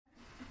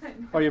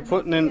Oh, you're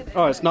putting in...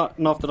 Oh, it's not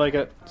enough that I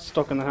get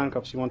stuck in the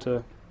handcuffs. You want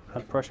to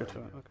add pressure to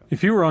it. Okay.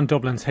 If you were on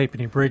Dublin's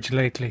Halfpenny Bridge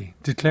lately,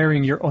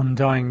 declaring your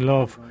undying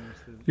love,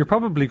 you're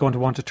probably going to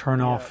want to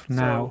turn off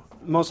now. So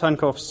most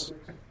handcuffs,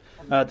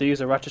 they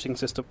use a ratcheting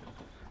system.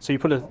 So you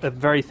put a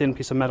very thin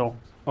piece of metal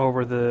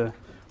over the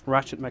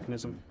ratchet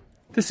mechanism.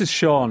 This is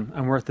Sean,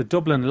 and we're at the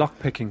Dublin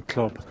Lockpicking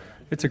Club.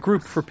 It's a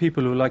group for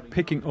people who like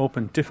picking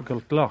open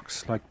difficult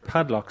locks, like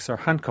padlocks or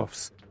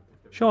handcuffs.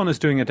 Sean is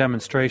doing a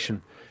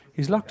demonstration.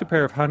 He's locked a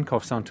pair of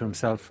handcuffs onto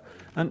himself,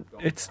 and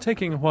it's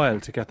taking a while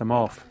to get them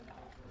off.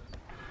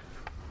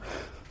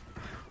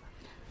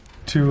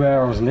 2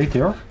 hours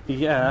later.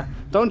 Yeah.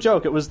 Don't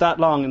joke, it was that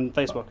long in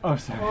Facebook. Oh,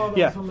 sorry. Oh,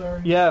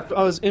 yeah,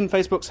 I was in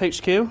Facebook's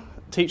HQ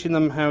teaching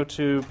them how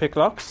to pick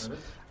locks,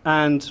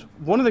 and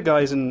one of the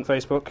guys in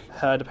Facebook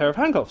had a pair of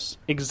handcuffs,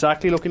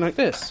 exactly looking like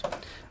this.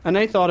 And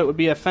they thought it would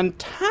be a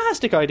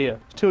fantastic idea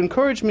to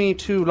encourage me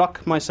to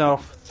lock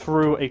myself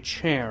through a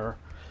chair.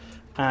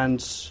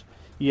 And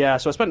yeah,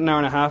 so I spent an hour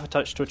and a half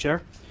attached to a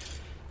chair.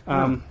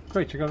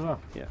 Great, you got it off.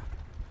 Yeah.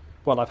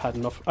 Well, I've had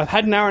enough. I've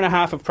had an hour and a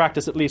half of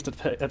practice at least at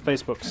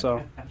Facebook,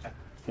 so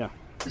yeah.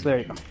 So there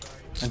you go.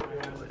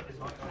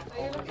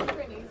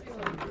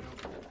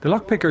 The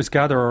lockpickers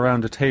gather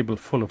around a table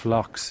full of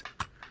locks,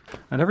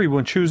 and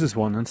everyone chooses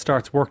one and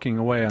starts working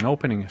away on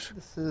opening it.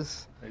 This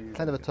is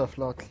kind of a tough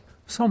lock.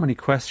 So many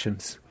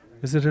questions.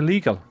 Is it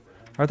illegal?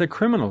 Are they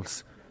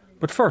criminals?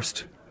 But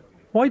first,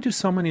 why do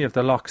so many of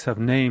the locks have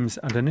names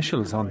and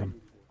initials on them?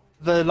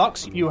 The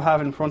locks you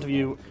have in front of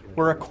you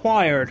were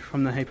acquired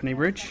from the Halfpenny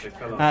Bridge.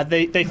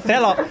 They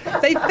fell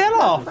off. They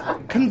fell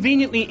off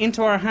conveniently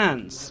into our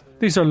hands.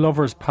 These are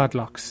lovers'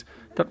 padlocks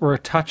that were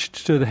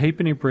attached to the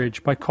Halfpenny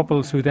Bridge by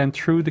couples who then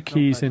threw the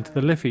keys into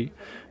the Liffey.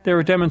 They're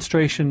a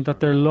demonstration that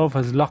their love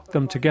has locked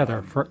them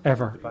together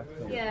forever.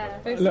 Yeah.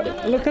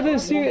 Look at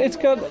this. It's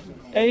got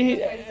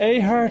A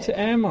heart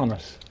M on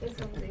it.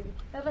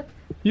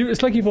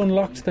 It's like you've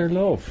unlocked their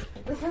love.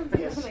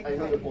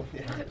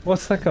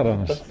 What's that got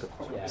on it?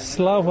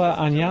 Slava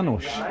and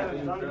Janusz.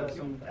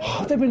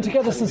 Oh, they've been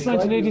together since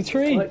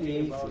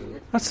 1983.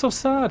 That's so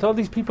sad. All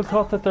these people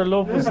thought that their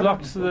love was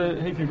locked to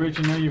the Halfpenny Bridge,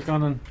 and now you've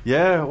gone and...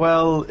 Yeah,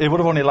 well, it would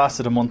have only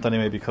lasted a month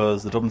anyway,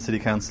 because the Dublin City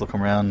Council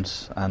come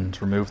around and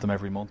remove them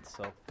every month.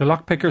 So the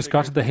lockpickers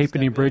got to the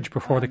Halfpenny Bridge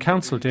before the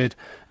council did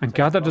and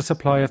gathered a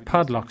supply of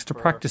padlocks to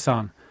practice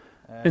on.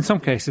 In some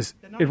cases,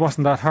 it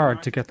wasn't that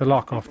hard to get the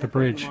lock off the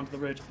bridge.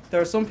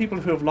 There are some people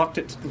who have locked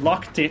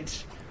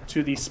it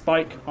to the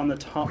spike on the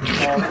top of...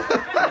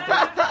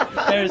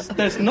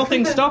 There's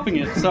nothing stopping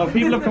it, so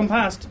people have come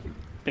past,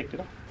 picked it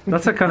up.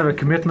 That's a kind of a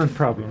commitment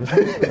problem,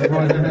 isn't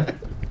it?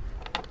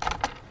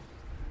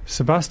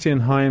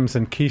 Sebastian Himes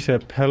and Keita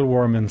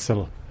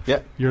Pellworminsel. Yeah.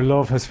 Your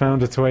love has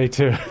found its way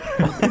to...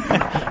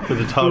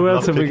 Who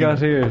else have we got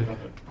here?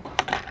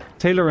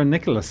 Taylor and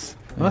Nicholas.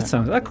 Well,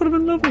 that could have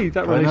been lovely,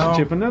 that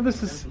relationship, and now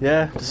this is...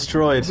 Yeah,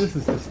 destroyed. This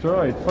is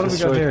destroyed. What have we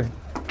got here?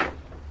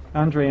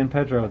 Andre and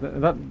Pedro.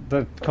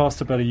 That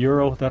cost about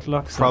 €1, that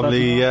lock. So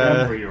probably,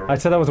 yeah.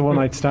 I'd say that was a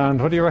one-night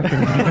stand. What do you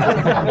reckon?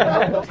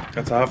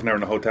 That's a half an hour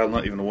in a hotel,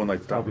 not even a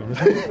one-night stand.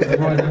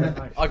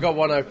 I got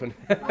one open.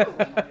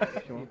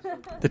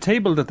 The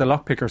table that the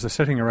lockpickers are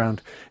sitting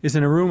around is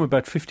in a room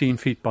about 15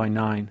 feet by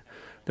 9.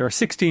 There are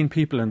 16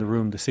 people in the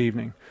room this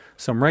evening,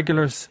 some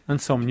regulars and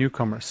some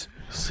newcomers.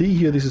 See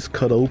here, this is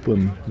cut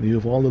open. You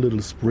have all the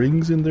little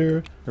springs in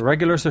there. The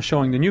regulars are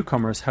showing the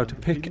newcomers how to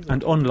pick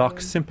and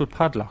unlock simple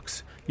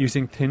padlocks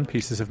using thin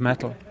pieces of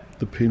metal.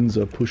 The pins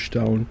are pushed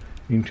down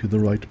into the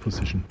right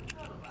position.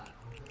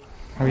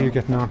 How are you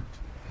getting on?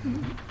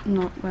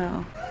 Not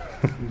well.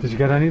 Did you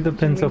get any of the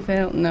pins up?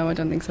 No, I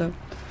don't think so.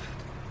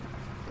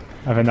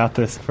 I've been at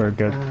this for a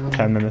good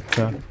 10 minutes.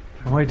 So.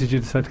 Why did you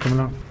decide to come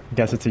along? I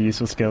guess it's a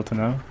useful skill to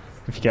know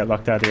if you get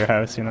locked out of your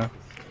house, you know.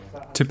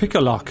 To pick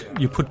a lock,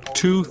 you put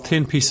 2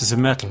 thin pieces of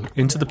metal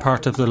into the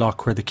part of the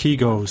lock where the key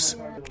goes.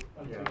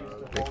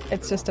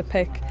 It's just a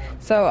pick.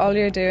 So all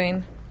you're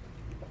doing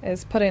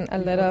is putting a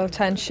little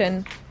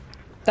tension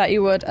that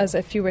you would as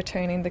if you were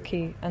turning the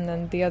key, and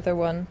then the other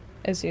one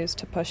is used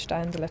to push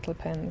down the little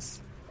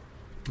pins.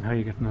 How are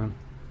you getting on?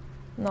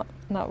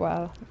 Not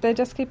well. They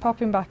just keep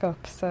popping back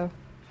up, so...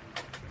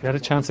 If you had a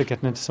chance of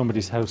getting into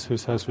somebody's house,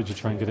 whose house would you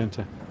try and get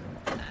into?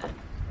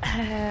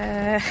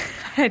 I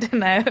don't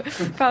know.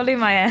 Probably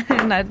my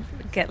own. I'd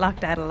get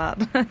locked out a lot.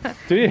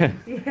 Do you?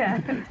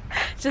 Yeah.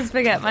 Just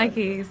forget my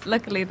keys.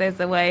 Luckily, there's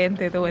a way in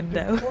through the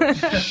window.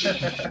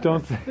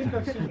 Don't.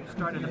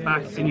 Start at the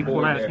back, and you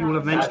pull out. You will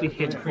eventually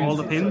hit all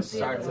the pins,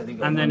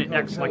 and then it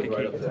acts like a key.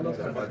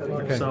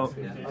 Okay. So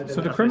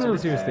the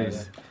criminals use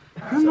these.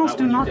 Criminals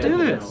do not do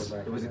this.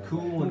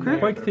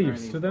 Bike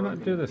thieves, do they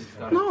not do this?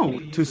 No.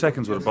 2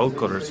 seconds with a bolt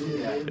cutters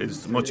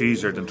is much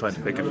easier than trying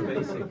to pick it.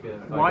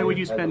 Why would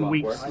you spend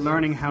weeks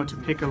learning how to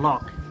pick a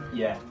lock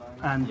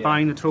and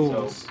buying the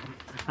tools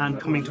and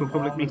coming to a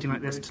public meeting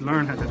like this to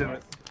learn how to do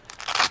it?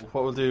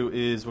 What we'll do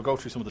is we'll go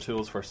through some of the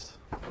tools first.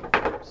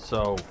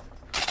 So,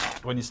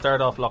 when you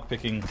start off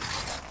lockpicking,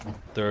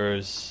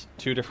 there's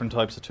 2 different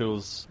types of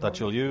tools that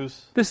you'll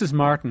use. This is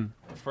Martin.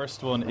 The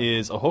first one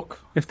is a hook.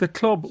 If the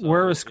club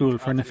were a school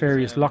for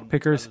nefarious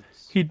lockpickers,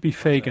 he'd be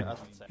Fagan.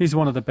 He's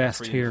one of the best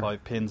 3 here.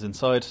 5 pins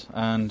inside,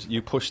 and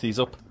you push these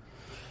up.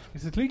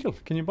 Is it legal?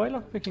 Can you buy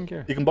lockpicking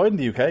gear? You can buy it in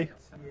the UK.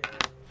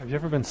 Have you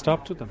ever been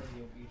stopped with them?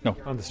 No.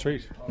 On the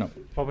street? No.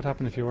 What would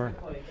happen if you were?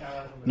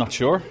 Not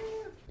sure.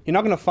 You're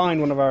not going to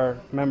find one of our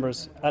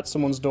members at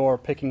someone's door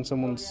picking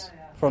someone's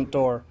front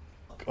door.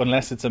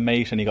 Unless it's a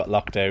mate and he got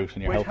locked out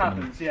and you're Which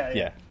helping happens, him.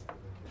 yeah.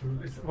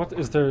 What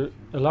is there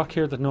a lock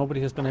here that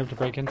nobody has been able to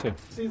break into?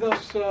 See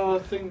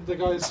that thing the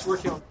guy's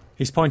working on?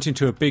 He's pointing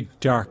to a big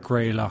dark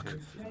grey lock,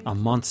 a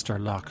monster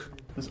lock.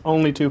 There's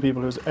only 2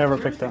 people who's ever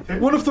picked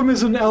that. One of them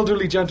is an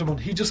elderly gentleman.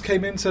 He just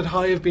came in, said,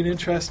 "Hi, I've been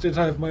interested,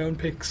 I have my own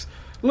picks."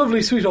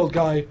 Lovely, sweet old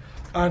guy.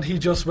 And he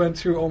just went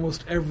through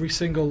almost every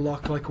single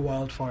lock like a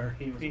wildfire.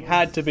 He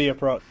had to be a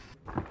pro.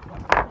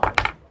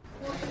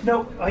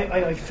 No,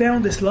 I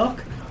found this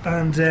lock,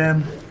 and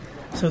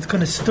so it's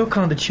kind of stuck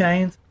on the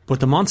chain.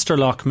 But the monster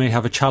lock may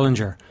have a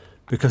challenger,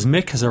 because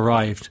Mick has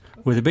arrived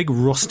with a big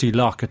rusty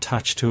lock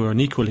attached to an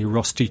equally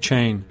rusty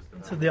chain.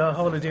 So the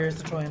whole idea is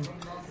to try and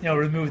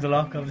remove the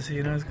lock, obviously,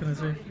 it's going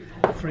to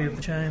free up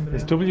the chain.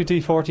 Is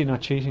WD-40 not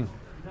cheating?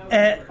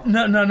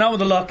 No, not when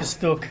the lock is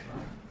stuck,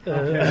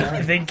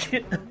 I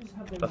think.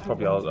 That's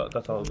probably all you're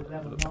missing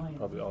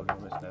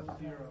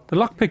out. The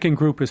lockpicking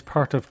group is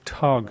part of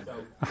TOG,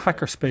 a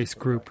hackerspace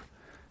group.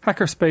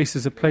 Hackerspace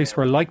is a place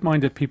where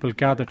like-minded people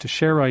gather to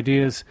share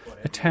ideas,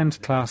 attend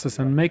classes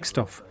and make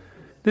stuff.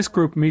 This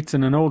group meets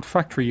in an old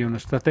factory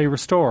unit that they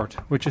restored,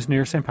 which is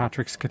near St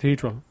Patrick's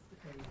Cathedral.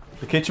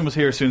 The kitchen was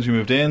here as soon as we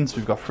moved in, so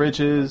we've got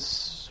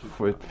fridges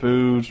with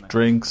food,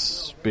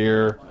 drinks,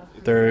 beer.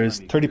 There's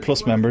 30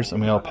 plus members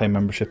and we all pay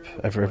membership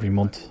every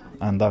month,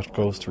 and that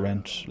goes to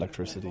rent,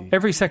 electricity.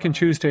 Every second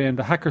Tuesday in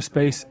the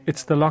hackerspace,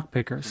 it's the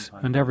lockpickers,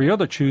 and every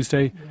other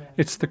Tuesday,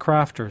 it's the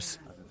crafters.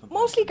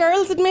 Mostly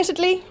girls,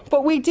 admittedly,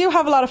 but we do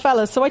have a lot of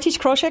fellas. So I teach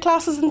crochet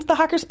classes in the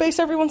hackerspace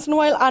every once in a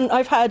while, and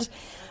I've had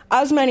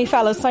as many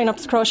fellas sign up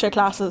to crochet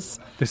classes.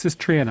 This is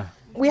Triana.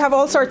 We have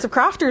all sorts of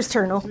crafters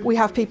turn up. We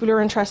have people who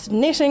are interested in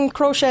knitting,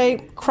 crochet,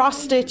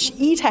 cross-stitch,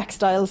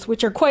 e-textiles,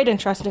 which are quite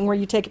interesting, where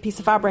you take a piece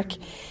of fabric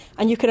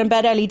and you can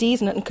embed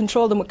LEDs in it and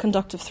control them with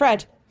conductive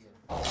thread.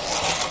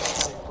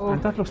 Oh.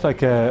 That looks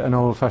like an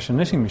old-fashioned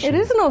knitting machine. It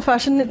is an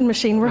old-fashioned knitting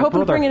machine. We're hoping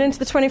to bring it into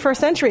the 21st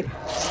century.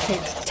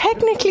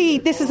 Technically,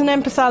 this is an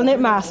Empasal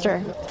Knitmaster.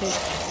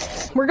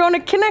 We're going to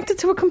connect it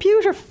to a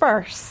computer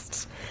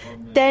first.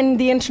 Then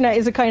the internet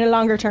is a kind of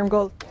longer-term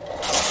goal.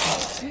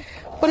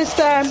 But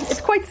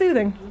it's quite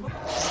soothing.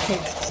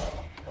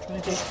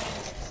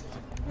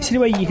 See the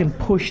way you can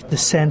push the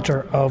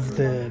centre of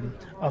the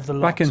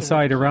lock. Back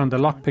inside around the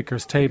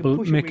lockpicker's table,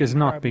 Mick is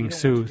not being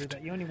soothed.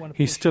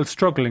 He's still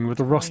struggling with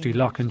the rusty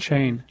lock and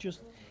chain.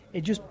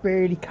 It just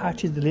barely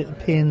catches the little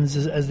pins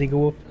as they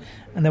go up.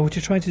 And then what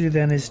you're trying to do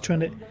then is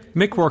trying to...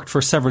 Mick worked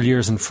for several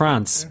years in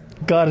France.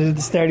 God, I did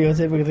the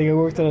stereotypical thing. I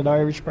worked at an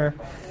Irish bar.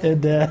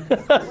 And,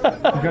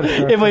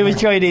 if I was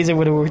Chinese, I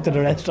would have worked at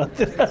a restaurant.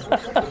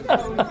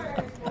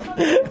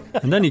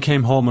 And then he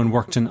came home and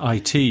worked in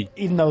IT.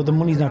 Even though the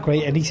money's not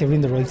great, at least you're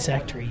in the right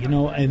sector,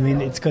 I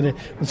mean, it's going to...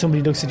 When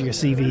somebody looks at your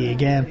CV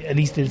again, at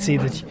least they'll see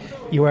that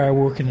you are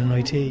working in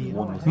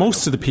IT.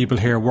 Most of the people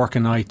here work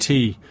in IT.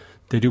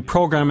 They do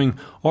programming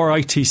or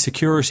IT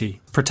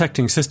security,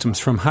 protecting systems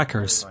from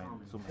hackers.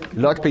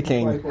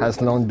 Lockpicking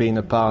has long been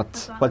a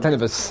kind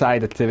of a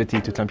side activity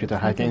to computer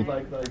hacking.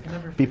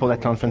 People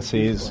at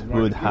conferences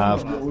would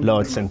have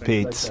logs and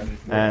pits,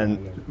 and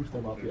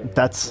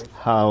that's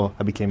how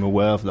I became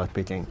aware of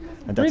lockpicking,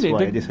 and that's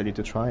why I decided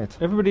to try it.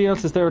 Everybody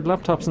else is there with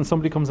laptops and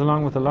somebody comes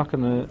along with a lock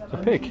and a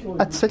pick?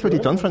 At security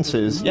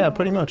conferences, yeah,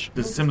 pretty much.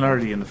 There's a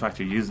similarity in the fact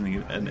you're using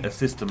a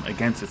system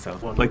against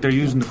itself. Like they're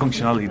using the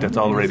functionality that's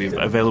already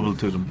available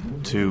to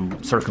them to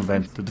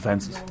circumvent the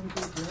defences.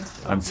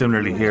 And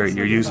similarly here,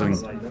 you're using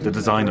the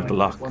design of the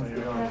lock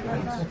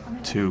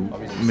to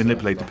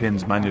manipulate the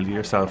pins manually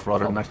yourself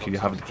rather than actually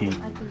having the key.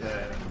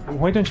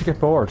 Why don't you get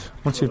bored?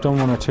 Once you've done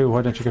one or two,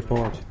 why don't you get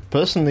bored?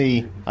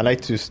 Personally, I like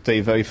to stay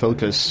very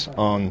focused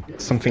on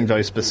something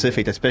very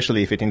specific,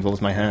 especially if it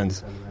involves my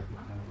hands.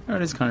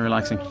 It is kind of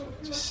relaxing.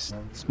 Just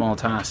small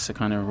tasks that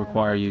kind of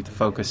require you to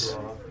focus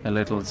a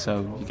little,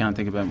 so you can't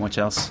think about much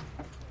else.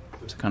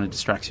 So it kind of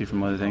distracts you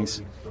from other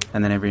things.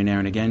 And then every now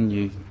and again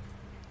you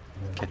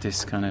get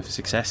this kind of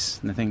success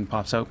and the thing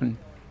pops open.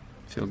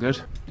 Feel good.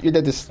 You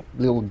get this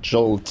little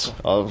jolt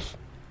of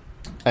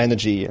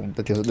energy and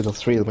that little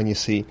thrill when you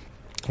see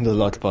the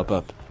lock pop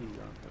up.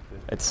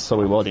 It's so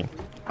rewarding.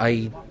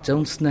 I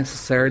don't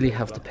necessarily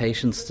have the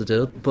patience to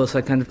do it, but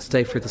I kind of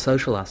stay for the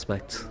social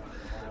aspect.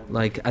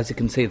 Like, as you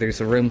can see,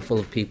 there's a room full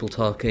of people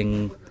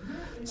talking,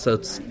 so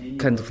it's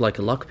kind of like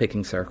a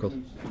lock-picking circle.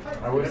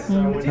 How's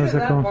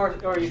that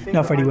going?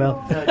 Not very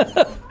well.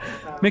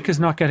 Mick is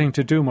not getting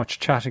to do much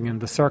chatting in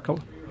the circle.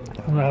 I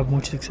don't have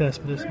much success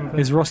with this one.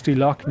 His rusty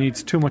lock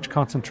needs too much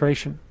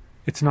concentration.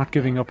 It's not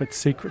giving up its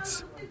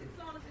secrets.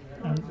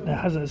 And it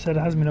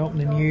hasn't been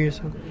open in years.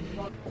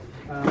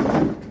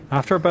 So.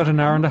 After about an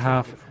hour and a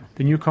half,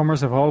 the newcomers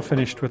have all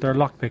finished with their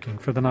lockpicking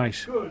for the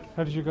night.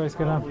 How did you guys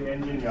get on?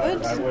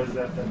 Good, I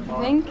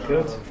think.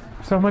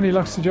 So how many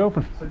locks did you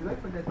open?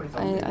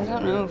 I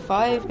don't know,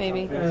 5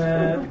 maybe.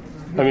 5,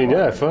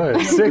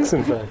 6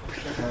 in fact.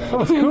 Oh,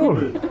 it's cool.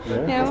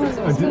 Yeah,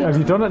 it was Have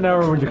you done it now,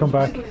 or will you come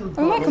back? We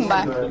might come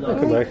back.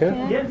 Come back,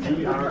 yeah?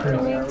 3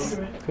 weeks.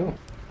 Cool.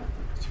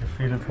 So you're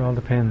feeling for all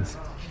the pins.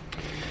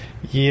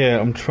 Yeah,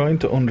 I'm trying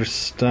to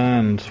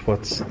understand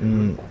what's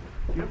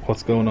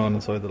going on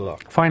inside the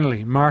lock.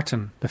 Finally,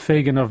 Martin, the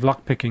Fagin of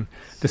lockpicking,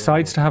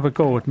 decides to have a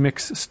go at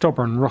Mick's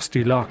stubborn,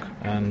 rusty lock.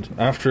 And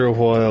after a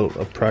while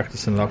of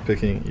practicing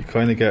lockpicking, you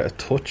kind of get a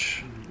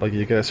touch, like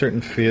you get a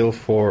certain feel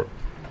for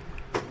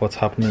what's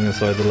happening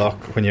inside the lock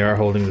when you are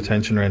holding the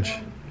tension wrench.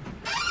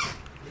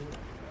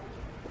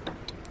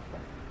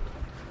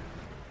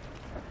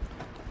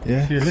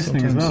 Yeah. So you're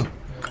listening as well?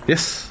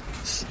 Yes.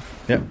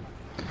 Yeah.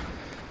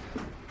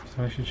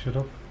 So I should shut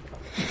up.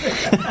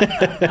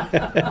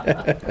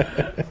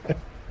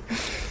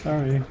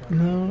 Sorry.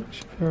 No, it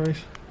should be alright.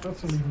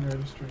 That's a leaving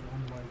registry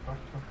on my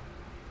backpack.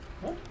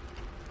 What?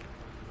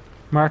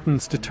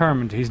 Martin's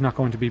determined he's not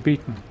going to be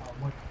beaten.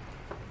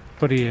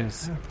 But he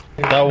is.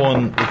 That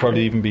one will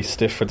probably even be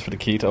stiff for the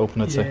key to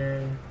open, I'd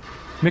say.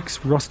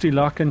 Mick's rusty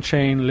lock and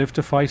chain live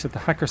to fight at the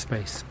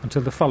hackerspace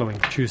until the following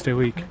Tuesday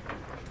week.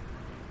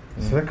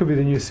 So that could be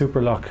the new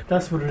super lock.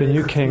 That's what it the is.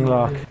 new king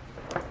lock.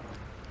 I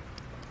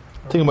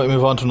think I might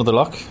move on to another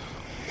lock.